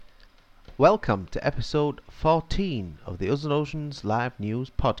Welcome to episode 14 of the Us and Oceans Live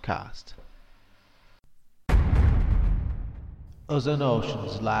News Podcast. Us and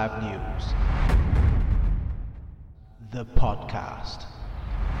Oceans Live News, the podcast.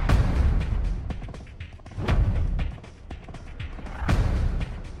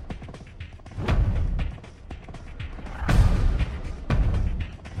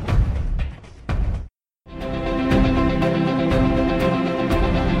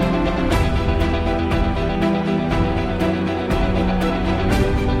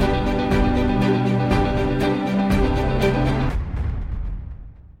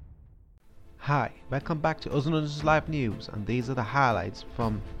 Hi, welcome back to Us and Oceans Live News, and these are the highlights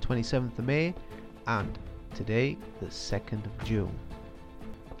from 27th of May and today, the 2nd of June.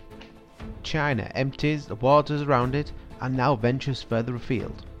 China empties the waters around it and now ventures further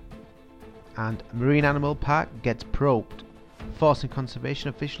afield. And Marine Animal Park gets probed, forcing conservation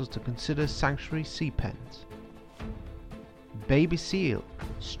officials to consider sanctuary sea pens. Baby seal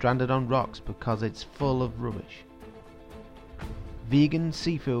stranded on rocks because it's full of rubbish. Vegan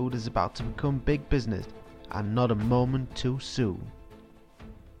seafood is about to become big business, and not a moment too soon.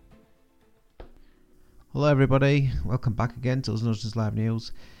 Hello everybody, welcome back again to Us and Oceans Live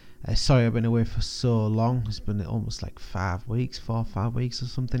News. Sorry I've been away for so long. It's been almost like 5 weeks, 4 or 5 weeks or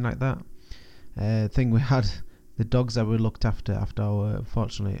something like that. Thing we had the dogs that we looked after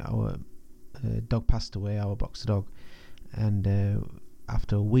unfortunately our dog passed away, our boxer dog, and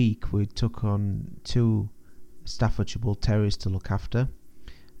after a week we took on 2 Staffordshire Bull Terriers to look after,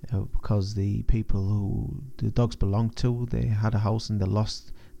 because the people who the dogs belonged to, they had a house and they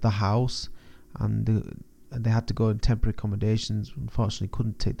lost the house, and they had to go in temporary accommodations. Unfortunately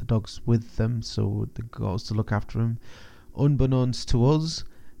couldn't take the dogs with them, so they got us to look after them. Unbeknownst to us,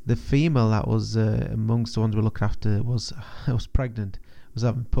 the female that was amongst the ones we looked after was pregnant, was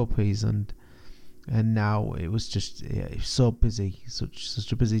having puppies, and now it was just it was so busy,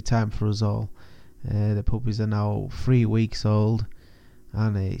 such a busy time for us all. The puppies are now 3 weeks old,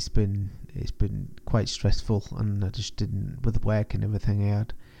 and it's been quite stressful, and I just didn't, with work and everything, I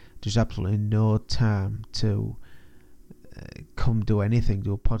had just absolutely no time to come do anything,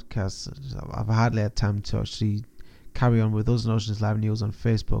 do a podcast. I've hardly had time to actually carry on with Us and Oceans Live News on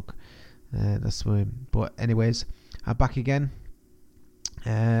Facebook. That's why. But anyways, I'm back again.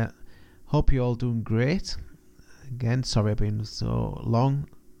 Hope you're all doing great. Again, sorry I've been so long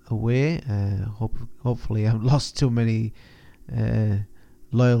away. Hopefully I haven't lost too many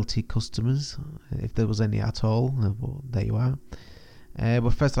loyalty customers, if there was any at all. Well, there you are. But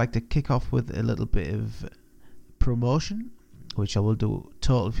first I'd like to kick off with a little bit of promotion, which I will do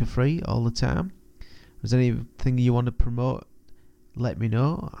totally for free all the time. If there's anything you want to promote, let me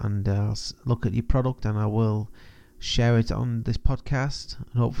know, and I'll look at your product and I will share it on this podcast,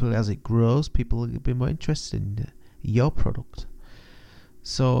 and hopefully as it grows people will be more interested in your product.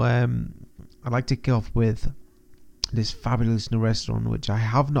 So I'd like to kick off with this fabulous new restaurant which I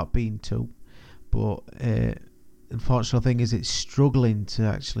have not been to, but unfortunate thing is it's struggling to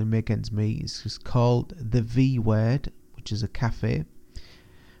actually make ends meet. It's just called The V Word, which is a cafe,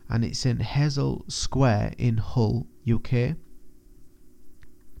 and it's in Hazel Square in Hull, UK.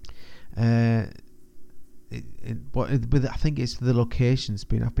 But I think it's the locations.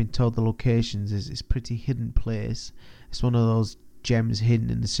 I've been told the locations is pretty hidden place. It's one of those gems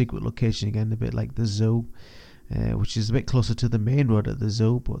hidden in the secret location, again a bit like the zoo, which is a bit closer to the main road at the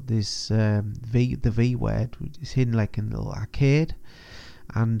zoo, but this the V Word is hidden like in a little arcade,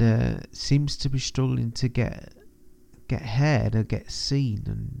 and seems to be struggling to get heard or get seen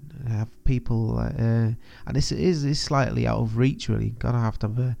and have people, and this is slightly out of reach really. Gotta have to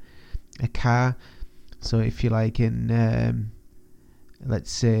have a car. So if you're like in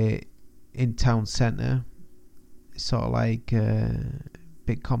let's say in town centre, sort of like a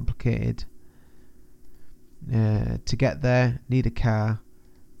bit complicated to get there. Need a car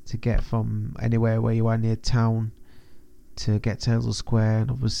to get from anywhere where you are near town to get to Hazel Square,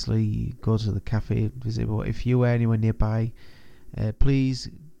 and obviously go to the cafe and visit. But if you are anywhere nearby, please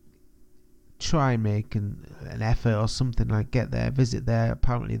try and make an effort or something, like get there, visit there.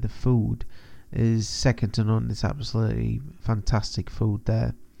 Apparently the food is second to none. It's absolutely fantastic food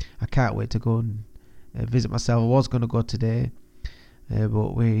there. I can't wait to go and visit myself. I was going to go today,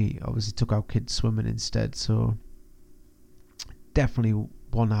 but we obviously took our kids swimming instead, so definitely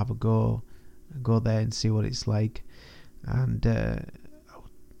want to have a go there and see what it's like, and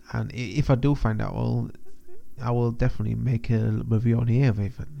if I do find out, I will definitely make a review on here of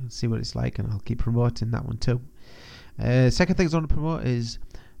it and see what it's like, and I'll keep promoting that one too. Second thing I want to promote is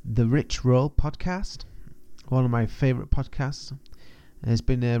the Rich Roll podcast, one of my favourite podcasts. There's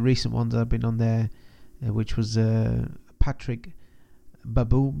been recent ones that have been on there, which was Patrick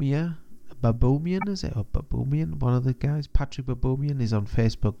Baboumian, is it? Or Baboumian? One of the guys. Patrick Baboumian is on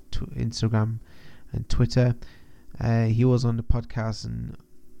Facebook, Instagram and Twitter. He was on the podcast and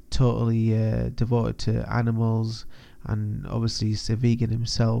totally devoted to animals, and obviously he's a vegan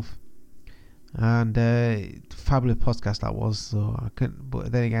himself. And fabulous podcast that was. So I couldn't.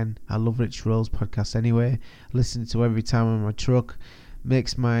 But then again, I love Rich Roll's podcast anyway. Listen to every time on my truck.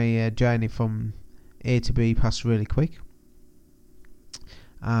 Makes my journey from A to B pass really quick.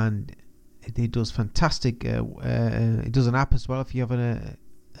 And he does fantastic. He does an app as well. If you have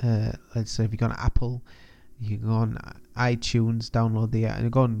let's say if you got an Apple, you can go on iTunes, download the app. You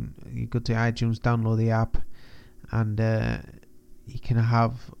go to iTunes, download the app, and you can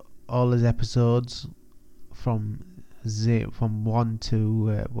have all his episodes from 1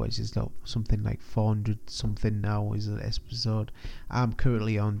 to what is this, something like 400 something now is an episode. I'm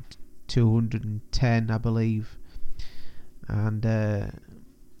currently on 210, I believe, and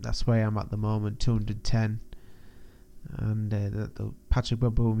that's where I'm at the moment, 210. And the Patrick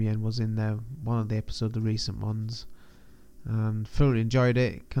Baboumian was in there, one of the episodes, the recent ones, and thoroughly enjoyed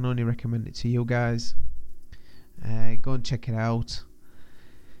it. Can only recommend it to you guys. Go and check it out.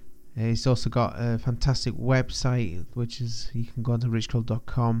 He's also got a fantastic website, which is, you can go to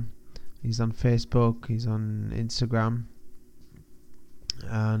richcroll.com. He's on Facebook, he's on Instagram,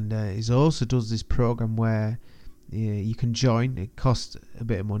 and he also does this program where you can join. It costs a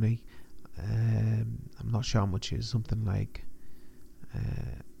bit of money. I'm not sure how much it is. Something like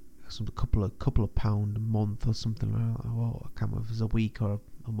a couple of pound a month or something like that. Well, I can't remember if it's a week or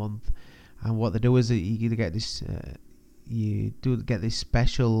a month. And what they do is that you get this. You do get this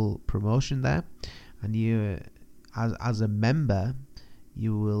special promotion there, and you, as a member,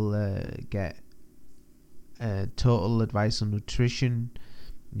 you will get total advice on nutrition.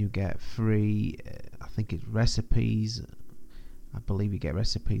 You get free, I think it's recipes. I believe you get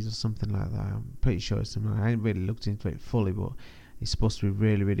recipes or something like that. I'm pretty sure it's something. I haven't really looked into it fully, but it's supposed to be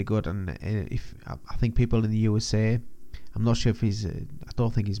really, really good. And if I think people in the USA, I'm not sure if he's. I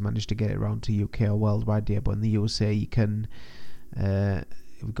don't think he's managed to get it around to UK or worldwide yet. But in the USA, you can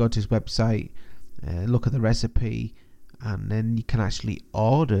go to his website, look at the recipe, and then you can actually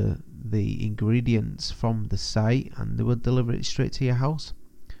order the ingredients from the site, and they will deliver it straight to your house,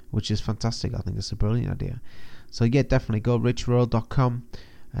 which is fantastic. I think it's a brilliant idea. So yeah, definitely go richroll.com.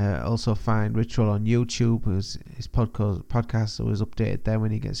 Also find Rich Roll on YouTube. His podcast is always updated there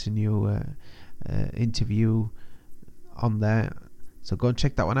when he gets a new interview on there. So go and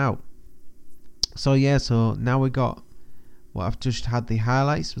check that one out. So yeah, so now we got what I've just had the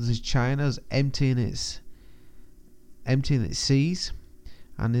highlights. This is China's emptying its seas,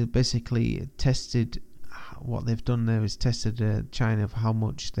 and it basically tested. What they've done there is tested China for how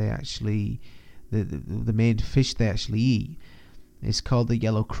much they actually the main fish they actually eat. It's called the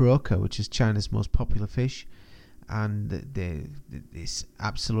yellow croaker, which is China's most popular fish, and it's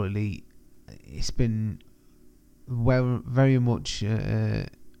been very much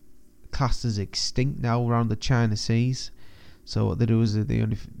classed as extinct now around the China seas. So what they do is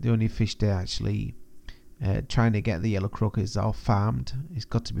the only fish they actually trying to get the yellow croaker is all farmed. It's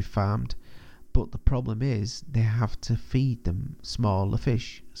got to be farmed. But the problem is they have to feed them smaller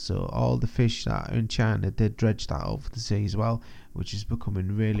fish. So all the fish that are in China, they're dredged out of the sea as well, which is becoming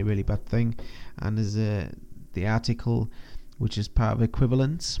a really, really bad thing. And there's the article, which is part of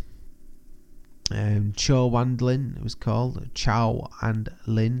equivalence. Chow and Lin, it was called.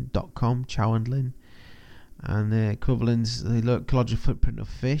 chowandlin.com, Chow and Lin. And the equivalence, the ecological footprint of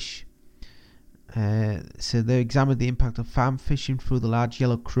fish. So they examined the impact of farm fishing through the large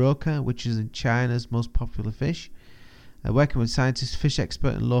yellow croaker, which is in China's most popular fish. Working with scientists, fish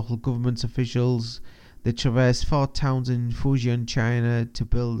experts and local government officials, they traversed 4 towns in Fujian, China to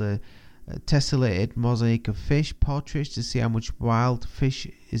build a tessellated mosaic of fish portraits to see how much wild fish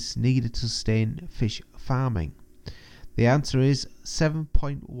is needed to sustain fish farming. The answer is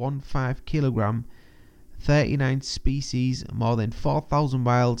 7.15 kilogram, 39 species, more than 4,000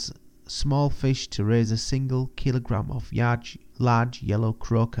 wild small fish to raise a single kilogram of large yellow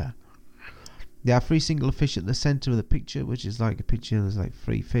croaker. There are 3 single fish at the center of the picture, which is like a picture. There's like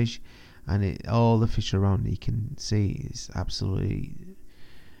 3 fish, and all the fish around you can see is absolutely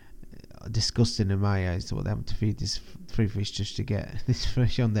disgusting in my eyes. So what they have to feed these 3 fish just to get this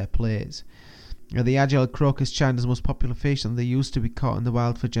fish on their plates. The agile croaker is China's most popular fish, and they used to be caught in the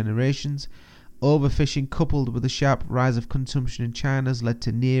wild for generations. Overfishing coupled with the sharp rise of consumption in China has led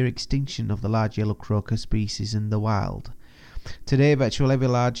to near extinction of the large yellow croaker species in the wild. Today, virtually every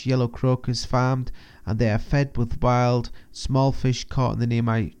large yellow croaker is farmed, and they are fed with wild, small fish caught in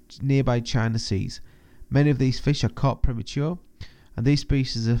the nearby China seas. Many of these fish are caught premature, and these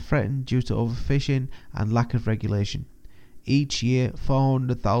species are threatened due to overfishing and lack of regulation. Each year,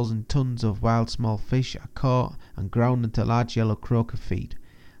 400,000 tons of wild small fish are caught and ground into large yellow croaker feed,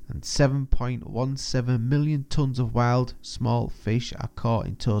 and 7.17 million tons of wild small fish are caught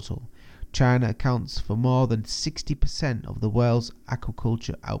in total. China accounts for more than 60% of the world's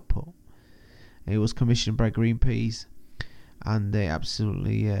aquaculture output. It was commissioned by Greenpeace, and they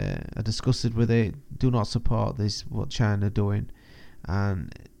absolutely are disgusted with it. Do not support this, what China are doing,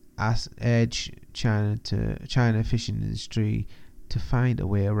 and urge China fishing industry to find a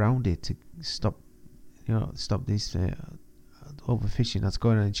way around it to stop this overfishing that's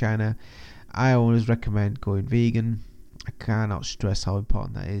going on in China. I always recommend going vegan. I cannot stress how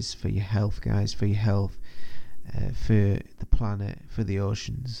important that is for your health, guys, for your health, for the planet, for the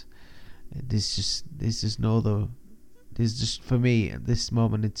oceans. There's just for me at this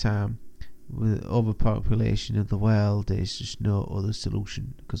moment in time, with overpopulation of the world, there's just no other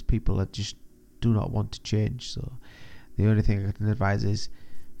solution, because people do not want to change. So the only thing I can advise is,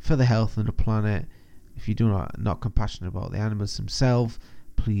 for the health of the planet, if you do not compassionate about the animals themselves,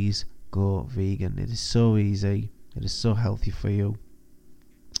 please go vegan. It is so easy. It is so healthy for you.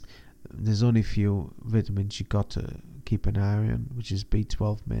 There's only a few vitamins you got to keep an eye on, which is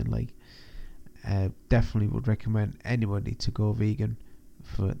B12 mainly. Definitely would recommend anybody to go vegan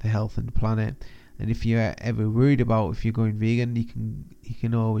for the health and the planet. And if you're ever worried about if you're going vegan, you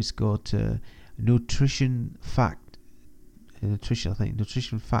can always go to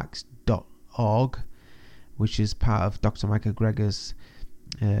nutritionfacts.org, which is part of Dr. Michael Greger's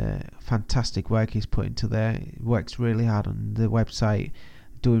fantastic work he's put into there. He works really hard on the website,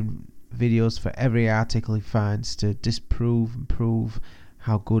 doing videos for every article he finds to disprove and prove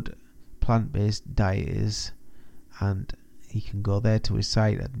how good plant-based diet is. And you can go there to his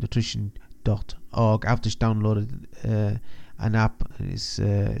site at nutrition.org. I've just downloaded an app.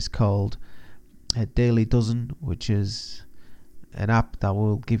 It's called Daily Dozen, which is an app that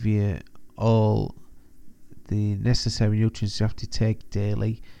will give you all the necessary nutrients you have to take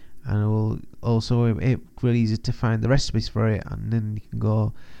daily, and it will also it's really easy to find the recipes for it. And then you can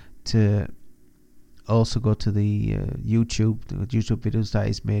go to the YouTube videos that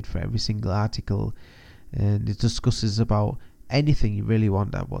is made for every single article, and it discusses about anything you really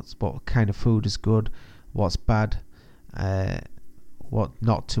want. What kind of food is good, what's bad, what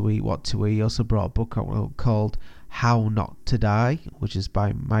not to eat, what to eat. He also brought a book out called How Not to Die, which is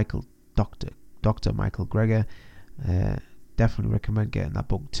by Dr. Michael Greger. Definitely recommend getting that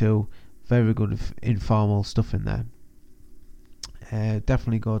book too. Very good informal stuff in there.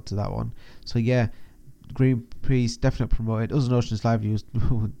 Definitely go to that one. So yeah, Greenpeace definitely promote it. Ocean Oceans Live News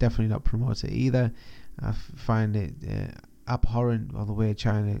would definitely not promote it either. I find it abhorrent of the way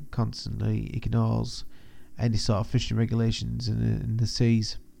China constantly ignores any sort of fishing regulations in the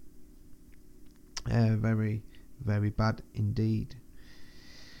seas. Very, very bad indeed.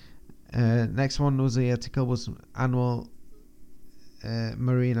 Next one was the article was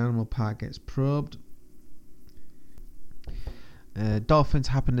marine animal park gets probed. Dolphins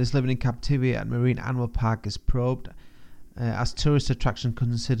happiness living in captivity at marine animal park is probed as tourist attraction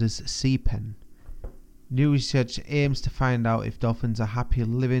considers sea pen. New research aims to find out if dolphins are happy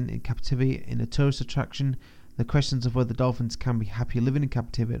living in captivity in a tourist attraction. The questions of whether dolphins can be happy living in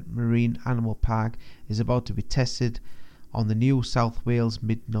captivity at marine animal park is about to be tested on the New South Wales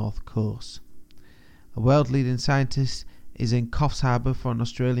mid-north coast. A world-leading scientist is in Coffs Harbour for an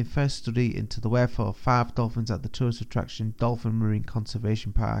Australian first study into the welfare of 5 dolphins at the tourist attraction Dolphin Marine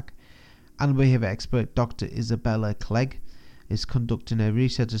Conservation Park. Animal behaviour expert Dr. Isabella Clegg is conducting a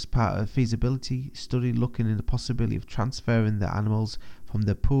research as part of a feasibility study looking into the possibility of transferring the animals from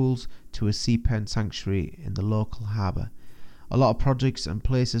their pools to a sea pen sanctuary in the local harbour. A lot of projects and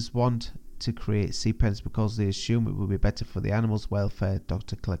places want to create sea pens because they assume it will be better for the animals' welfare,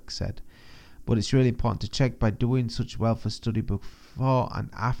 Dr. Clegg said. But it's really important to check by doing such welfare study before and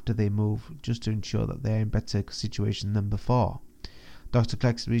after they move, just to ensure that they're in better situation than before. Dr.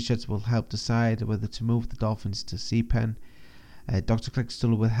 Clegg's research will help decide whether to move the dolphins to sea pen. Dr. Clegg's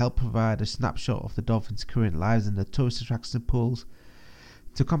study will help provide a snapshot of the dolphins' current lives in the tourist attraction pools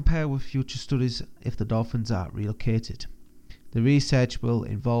to compare with future studies if the dolphins are relocated. The research will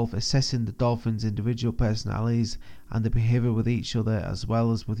involve assessing the dolphins' individual personalities and the behaviour with each other as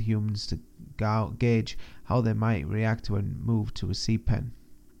well as with humans to gauge how they might react when moved to a sea pen.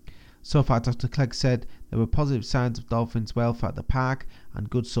 So far, Dr. Clegg said there were positive signs of dolphins' welfare at the park and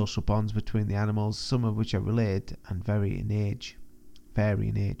good social bonds between the animals, some of which are related and vary in age.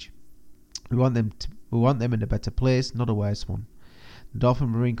 We want them in a better place, not a worse one. The Dolphin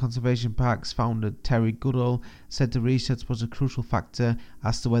Marine Conservation Park's founder Terry Goodall said the research was a crucial factor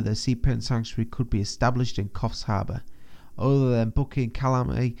as to whether a sea pen sanctuary could be established in Coffs Harbour. Other than Bucky and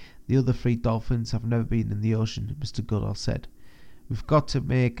Calamity, the other 3 dolphins have never been in the ocean, Mr. Goodall said. We've got to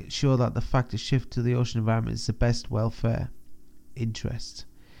make sure that the factor shift to the ocean environment is the best welfare interest.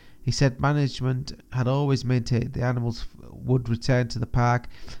 He said management had always maintained the animals would return to the park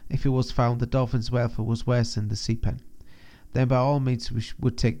if it was found the dolphins' welfare was worse than the sea pen. Then by all means we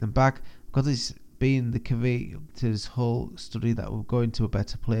would take them back, because it's been the key to this whole study that we're going to a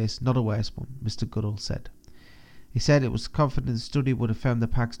better place, not a worse one, Mr. Goodall said. He said it was confident the study would affirm the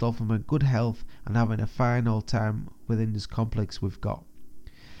park's dolphins were in good health and having a fine old time within this complex we've got.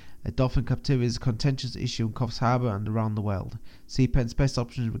 Dolphin captivity is a contentious issue in Coffs Harbour and around the world. Sea pen's best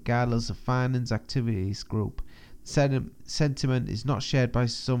options regardless of finance activities group. The sentiment is not shared by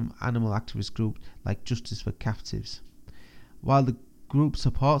some animal activist groups like Justice for Captives. While the group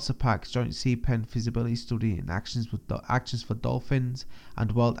supports the park's joint sea pen feasibility study and actions for dolphins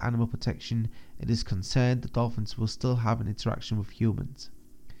and wild animal protection, it is concerned the dolphins will still have an interaction with humans.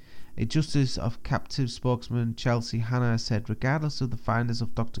 A Justice of Captives spokesman, Chelsea Hanna, said regardless of the findings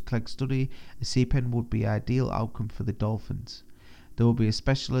of Dr. Clegg's study, a sea pen would be an ideal outcome for the dolphins. There will be a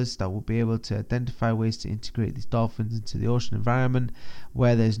specialist that will be able to identify ways to integrate these dolphins into the ocean environment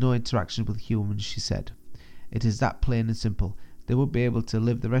where there is no interaction with humans, she said. It is that plain and simple. They would be able to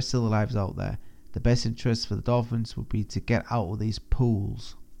live the rest of their lives out there. The best interest for the dolphins would be to get out of these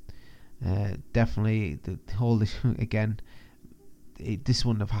pools. Definitely, the whole issue again. This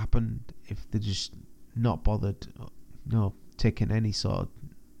wouldn't have happened if they just not bothered, taking any sort of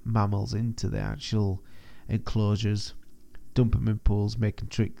mammals into the actual enclosures, dumping them in pools, making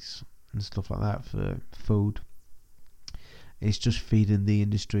tricks and stuff like that for food. It's just feeding the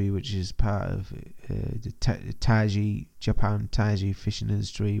industry, which is part of the Japan Taiji fishing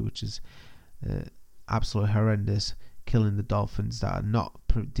industry, which is absolutely horrendous, killing the dolphins that are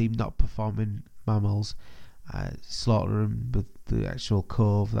deemed not performing mammals, slaughter them with the actual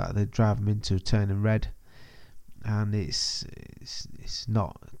cove that they drive them into turning red, and it's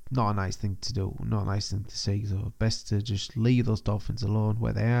not a nice thing to do, not a nice thing to see. So best to just leave those dolphins alone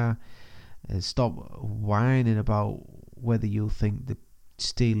where they are, and stop whining about whether you think they're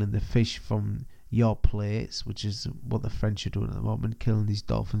stealing the fish from your plates, which is what the French are doing at the moment, killing these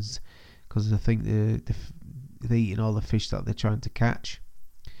dolphins because they think they're eating all the fish that they're trying to catch.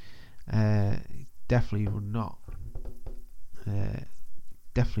 Definitely would not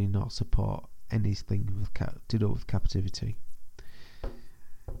support anything to do with captivity.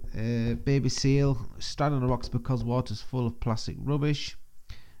 Baby seal stranded on the rocks because water's full of plastic rubbish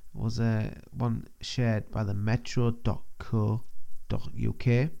was one shared by the metro.co.uk.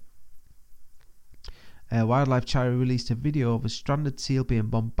 Wildlife charity released a video of a stranded seal being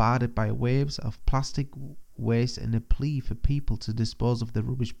bombarded by waves of plastic waste in a plea for people to dispose of the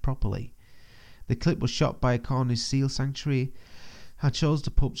rubbish properly. The clip was shot by a Cornish seal sanctuary and shows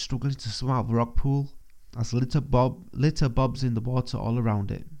the pup struggling to swim out of the rock pool as litter bobs in the water all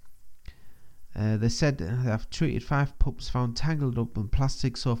around it. They said they have treated 5 pups found tangled up in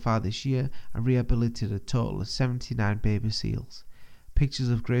plastic so far this year and rehabilitated a total of 79 baby seals. Pictures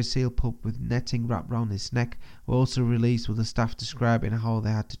of grey seal pup with netting wrapped round his neck were also released, with the staff describing how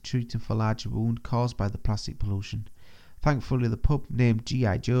they had to treat him for large wound caused by the plastic pollution. Thankfully, the pup, named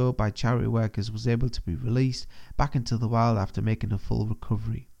G.I. Joe by charity workers, was able to be released back into the wild after making a full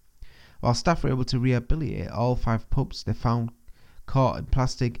recovery. While staff were able to rehabilitate all 5 pups they found caught in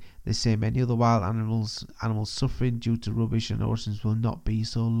plastic, they say many other wild animals suffering due to rubbish and oceans will not be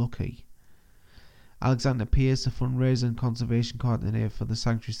so lucky. Alexander Pierce, the fundraiser and conservation coordinator for the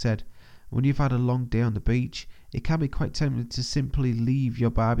sanctuary, said, "When you've had a long day on the beach, it can be quite tempting to simply leave your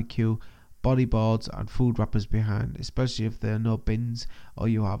barbecue, bodyboards and food wrappers behind, especially if there are no bins or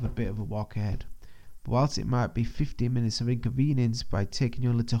you have a bit of a walk ahead. But whilst it might be 15 minutes of inconvenience by taking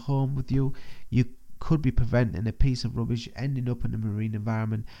your litter home with you, you could be preventing a piece of rubbish ending up in a marine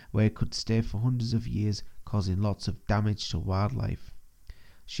environment where it could stay for hundreds of years, causing lots of damage to wildlife."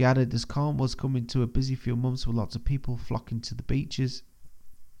 She added, "As calm was coming to a busy few months with lots of people flocking to the beaches,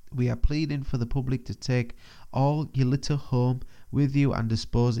 we are pleading for the public to take all your litter home with you and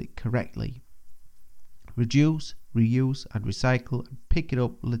dispose it correctly. Reduce, reuse and recycle and pick it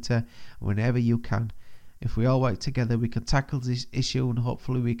up litter whenever you can. If we all work together, we can tackle this issue and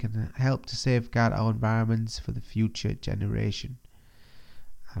hopefully we can help to safeguard our environments for the future generation."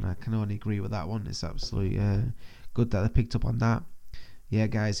 And I can only agree with that one. It's absolutely good that they picked up on that. Yeah,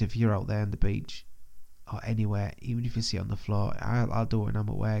 guys, if you're out there on the beach or anywhere, even if you see it on the floor, I'll do it when I'm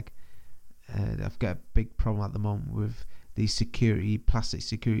at work. I've got a big problem at the moment with these plastic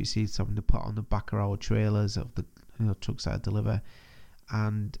security seats having to put on the back of our trailers of the trucks that I deliver,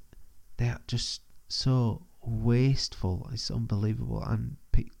 and they're just so wasteful. It's unbelievable. And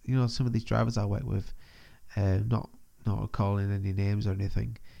some of these drivers I work with, not calling any names or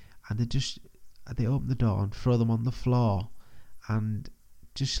anything, and they open the door and throw them on the floor and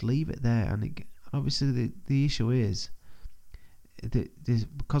just leave it there. And obviously the issue is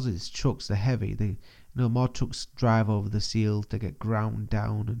because it's trucks, they're heavy. More trucks drive over the seals, they get ground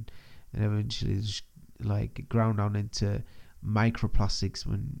down and eventually just get ground down into microplastics.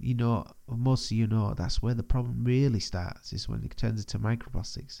 When most of that's where the problem really starts, is when it turns into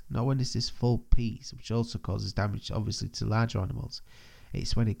microplastics, not when it's this full piece, which also causes damage obviously to larger animals.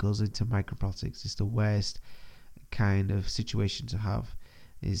 It's when it goes into microplastics. It's the worst kind of situation to have,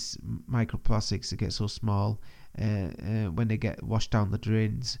 is microplastics that get so small. When they get washed down the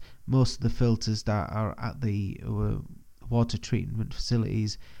drains, most of the filters that are at the water treatment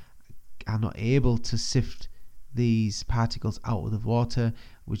facilities are not able to sift these particles out of the water,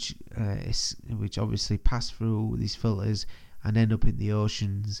 which obviously pass through these filters and end up in the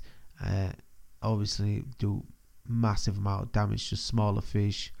oceans. Obviously do massive amount of damage to smaller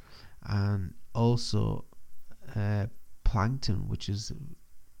fish, and also plankton, which is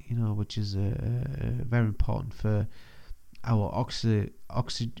very important for our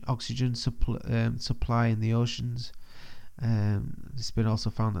oxygen supply in the oceans. It's been also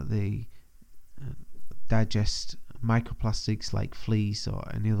found that they digest microplastics like fleas or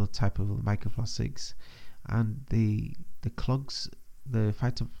any other type of microplastics, and the clogs the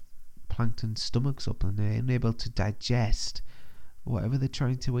phytoplankton stomachs up, and they're unable to digest whatever they're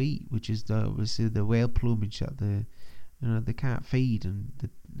trying to eat, which is obviously the whale plumage that they can't feed, and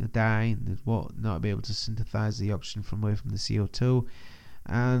they die, and they're not be able to synthesize the oxygen from away from the CO2,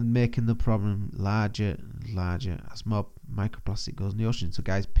 and making the problem larger and larger as more microplastic goes in the ocean. So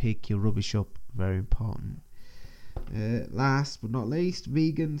guys, pick your rubbish up, very important. Last but not least,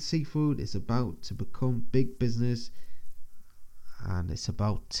 vegan seafood is about to become big business, and it's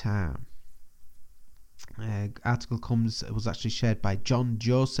about time. Article was actually shared by John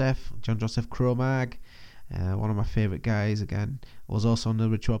Joseph Cromag, one of my favourite guys. Again, was also on the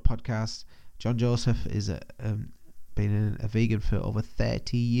Ritual podcast. John Joseph is been a vegan for over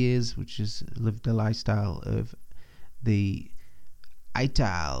 30 years, which has lived the lifestyle of the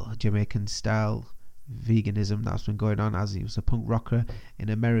Ital Jamaican style veganism that's been going on, as he was a punk rocker in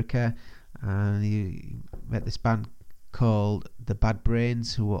America, and he met this band called the Bad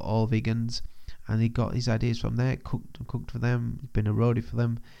Brains, who were all vegans, and he got his ideas from there, cooked for them. He's been a roadie for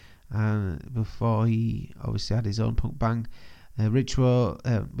them, and before he obviously had his own punk band. Ritual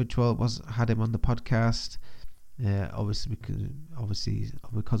had him on the podcast, obviously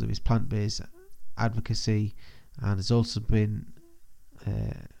because of his plant-based advocacy, and has also been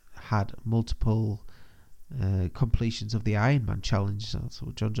had multiple completions of the Ironman challenge.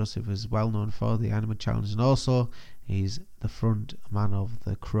 So John Joseph is well known for the Ironman challenge, and also he's the front man of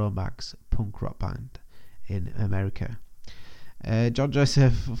the Cro-Mags punk rock band in America. John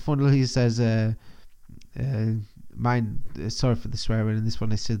Joseph funnily says, sorry for the swearing in this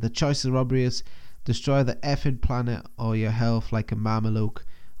one, he said, the choices are obvious: destroy the effing planet or your health like a Mameluke,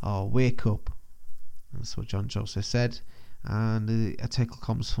 or wake up. That's what John Joseph said. And the article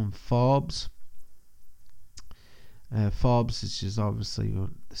comes from Forbes. Forbes, which is obviously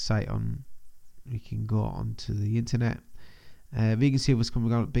the site on you can go onto the internet. Vegan was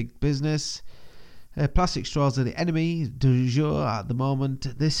coming out of big business. Plastic straws are the enemy du jour at the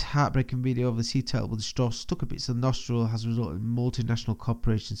moment. This heartbreaking video of the sea turtle with the straw stuck up its nostril has resulted in multinational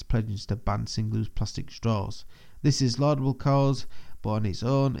corporations pledging to ban single-use plastic straws. This is laudable cause, but on its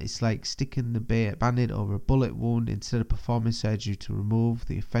own, it's like sticking the band-aid over a bullet wound instead of performing surgery to remove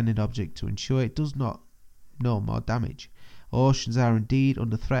the offending object to ensure it does not no more damage. Oceans are indeed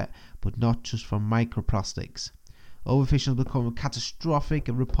under threat, but not just from microplastics. Overfishing has become catastrophic.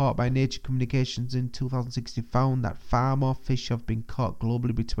 A report by Nature Communications in 2016 found that far more fish have been caught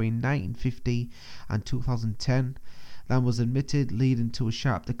globally between 1950 and 2010 than was admitted, leading to a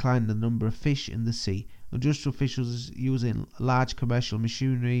sharp decline in the number of fish in the sea. Industrial fishers using large commercial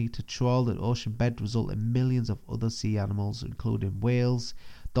machinery to trawl the ocean bed result in millions of other sea animals, including whales,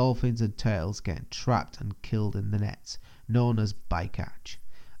 dolphins and turtles, getting trapped and killed in the nets, known as bycatch.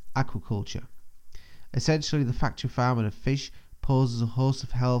 Aquaculture. Essentially, the factory farming of fish poses a host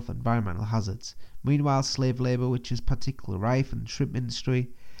of health and environmental hazards. Meanwhile, slave labour, which is particularly rife in the shrimp industry,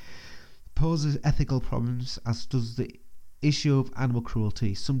 poses ethical problems, as does the issue of animal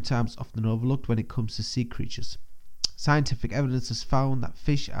cruelty, sometimes often overlooked when it comes to sea creatures. Scientific evidence has found that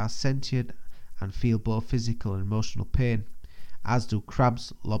fish are sentient and feel both physical and emotional pain, as do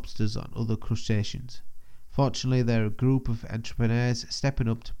crabs, lobsters and other crustaceans. Fortunately, there are a group of entrepreneurs stepping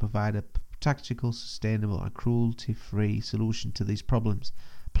up to provide a practical, sustainable and cruelty-free solution to these problems: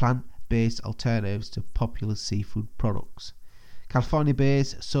 plant-based alternatives to popular seafood products.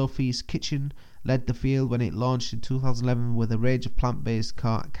 California-based Sophie's Kitchen led the field when it launched in 2011 with a range of plant-based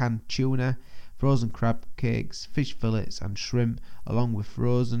canned tuna, frozen crab cakes, fish fillets and shrimp, along with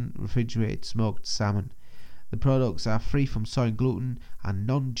frozen refrigerated smoked salmon. The products are free from soy and gluten and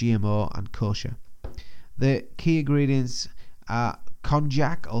non-GMO and kosher. The key ingredients are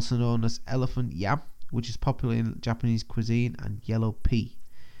konjac, also known as elephant yam, which is popular in Japanese cuisine, and yellow pea.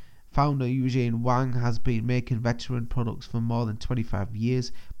 Founder Eugene Wang has been making veteran products for more than 25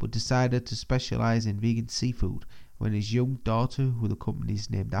 years, but decided to specialize in vegan seafood when his young daughter, who the company is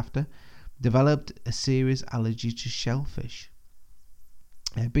named after, developed a serious allergy to shellfish.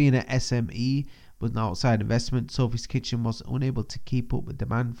 Being an SME with an outside investment, Sophie's Kitchen was unable to keep up with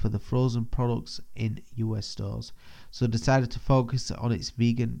demand for the frozen products in US stores, so decided to focus on its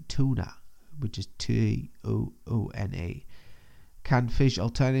vegan tuna, which is T-O-O-N-A, canned fish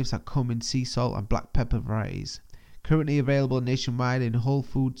alternatives that come in sea salt and black pepper varieties. Currently available nationwide in Whole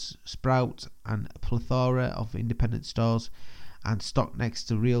Foods, Sprouts and a plethora of independent stores, and stocked next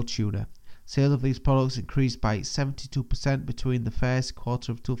to real tuna. Sales of these products increased by 72% between the first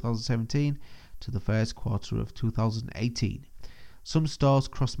quarter of 2017 to the first quarter of 2018. Some stores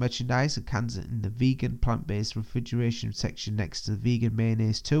cross-merchandise and cans in the vegan plant-based refrigeration section next to the vegan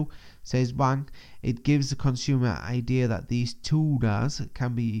mayonnaise too, says Wang. It gives the consumer an idea that these tunas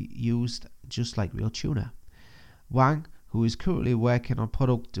can be used just like real tuna. Wang, who is currently working on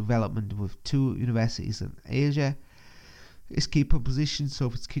product development with 2 universities in Asia, is keeping positions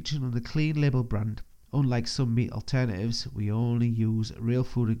Sophie's Kitchen on the clean label brand. Unlike some meat alternatives, we only use real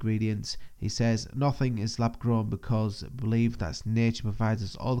food ingredients. He says nothing is lab grown because we believe that nature provides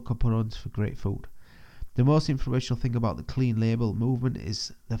us all the components for great food. The most influential thing about the clean label movement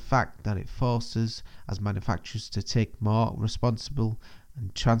is the fact that it forces us manufacturers to take more responsible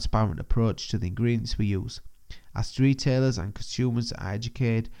and transparent approach to the ingredients we use. As retailers and consumers are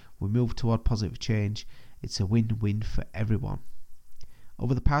educated, we move toward positive change. It's a win-win for everyone.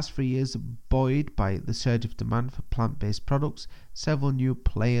 Over the past 3 years, buoyed by the surge of demand for plant-based products, several new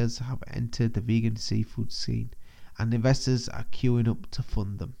players have entered the vegan seafood scene, and investors are queuing up to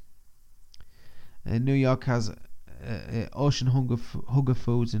fund them. New York has Ocean Hunger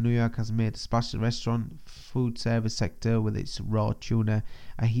Foods in New York has made a splash in the restaurant food service sector with its raw tuna.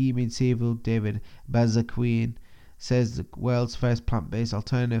 Ahimi seafood David Bazaquin says the world's first plant-based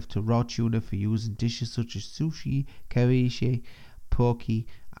alternative to raw tuna for use in dishes such as sushi, ceviche, poke,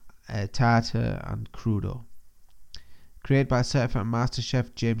 tartar and crudo. Created by certified master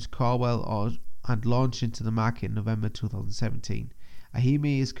chef James Corwell and launched into the market in November 2017.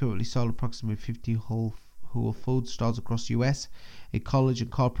 Ahimi is currently sold approximately 50 whole food stores across the US, a college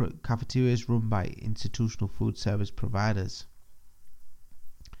and corporate cafeterias run by institutional food service providers.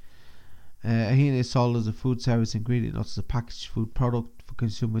 Ahimi is sold as a food service ingredient, not as a packaged food product for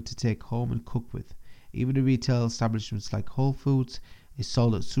consumer to take home and cook with. Even in retail establishments like Whole Foods, is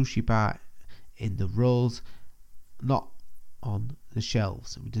sold at sushi bar in the rolls, not on the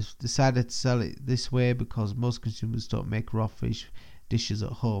shelves. We just decided to sell it this way because most consumers don't make raw fish dishes at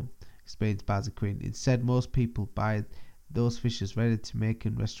home, explains Bazaquin. Instead, most people buy those fishes ready to make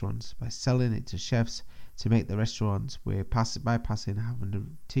in restaurants by selling it to chefs to make the restaurants, where bypassing having to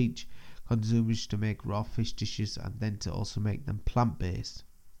teach consumers to make raw fish dishes and then to also make them plant-based.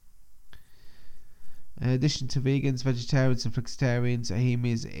 In addition to vegans, vegetarians and flexitarians,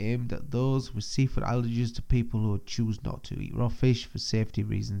 Ahimi is aimed at those with seafood allergies to people who choose not to eat raw fish for safety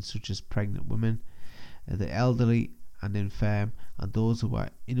reasons, such as pregnant women, the elderly and infirm, and those who are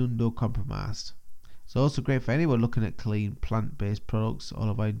immunocompromised. It's also great for anyone looking at clean plant-based products or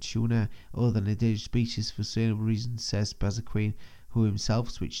avoiding tuna other than endangered species for sustainable reasons, says Bazaquin, who himself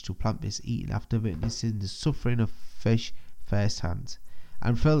switched to plant-based eating after witnessing the suffering of fish firsthand.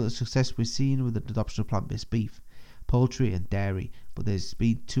 I'm thrilled at the success we've seen with the adoption of plant-based beef, poultry and dairy, but there's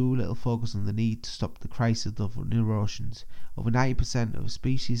been too little focus on the need to stop the crisis of new oceans. Over 90% of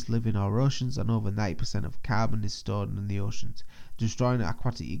species live in our oceans and over 90% of carbon is stored in the oceans. Destroying the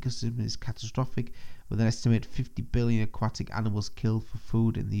aquatic ecosystem is catastrophic, with an estimated 50 billion aquatic animals killed for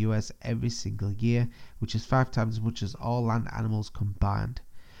food in the US every single year, which is 5 times as much as all land animals combined.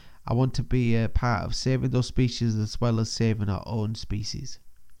 I want to be a part of saving those species as well as saving our own species.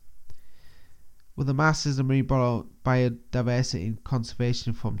 With a Masters in Marine Biodiversity and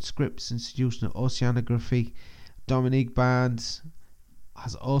Conservation from Scripps Institution of Oceanography, Dominique Barnes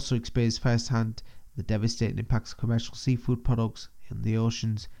has also experienced firsthand the devastating impacts of commercial seafood products in the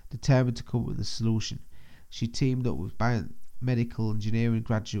oceans. Determined to come up with a solution, she teamed up with biomedical engineering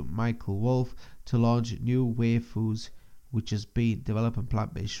graduate Michael Wolf to launch new Wave Foods, which has been developing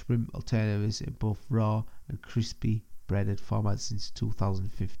plant-based shrimp alternatives in both raw and crispy breaded formats since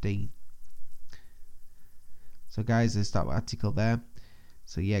 2015. So guys, there's that article there.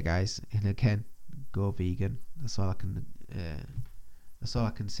 So yeah guys, and again, go vegan. That's all I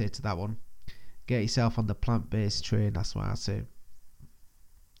can say to that one. Get yourself on the plant-based train. That's what I say,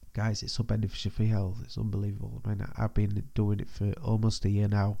 guys. It's so beneficial for your health. It's unbelievable. I mean, I've been doing it for almost a year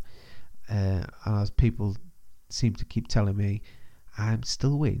now, and as people seem to keep telling me, I'm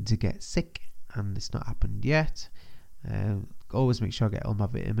still waiting to get sick, and it's not happened yet. Always make sure I get all my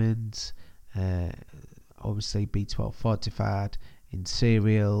vitamins. Obviously B12 fortified in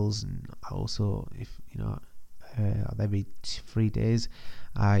cereals, and also, if every 3 days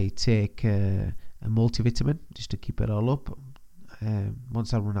I take a multivitamin just to keep it all up.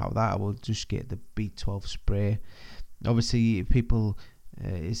 Once I run out of that, I will just get the B12 spray. Obviously, people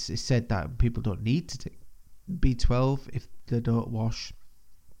it's said that people don't need to take B12 if they don't wash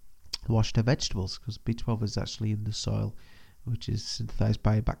their vegetables, because B12 is actually in the soil, which is synthesized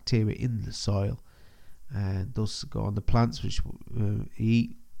by bacteria in the soil, and those go on the plants which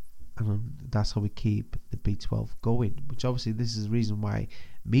eat, and that's how we keep the B12 going. Which obviously this is the reason why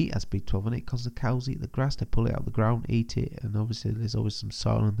meat has B12 in it, because the cows eat the grass, they pull it out of the ground, eat it, and obviously there's always some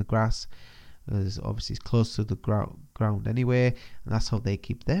soil in the grass. Obviously it's close to the ground anyway, and that's how they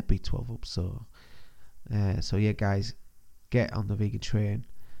keep their B12 up. So yeah guys, get on the vegan train.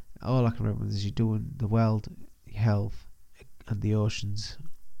 All I can remember is you're doing the world, health, and the oceans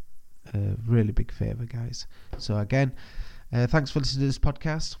a really big favour, guys. So again, thanks for listening to this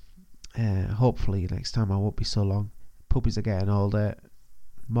podcast. Hopefully next time I won't be so long. Puppies are getting older,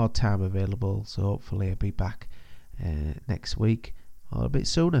 more time available, so hopefully I'll be back next week or a bit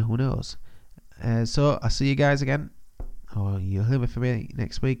sooner, who knows. So I'll see you guys again, or you'll hear from me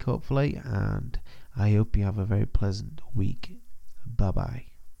next week hopefully, and I hope you have a very pleasant week. Bye bye.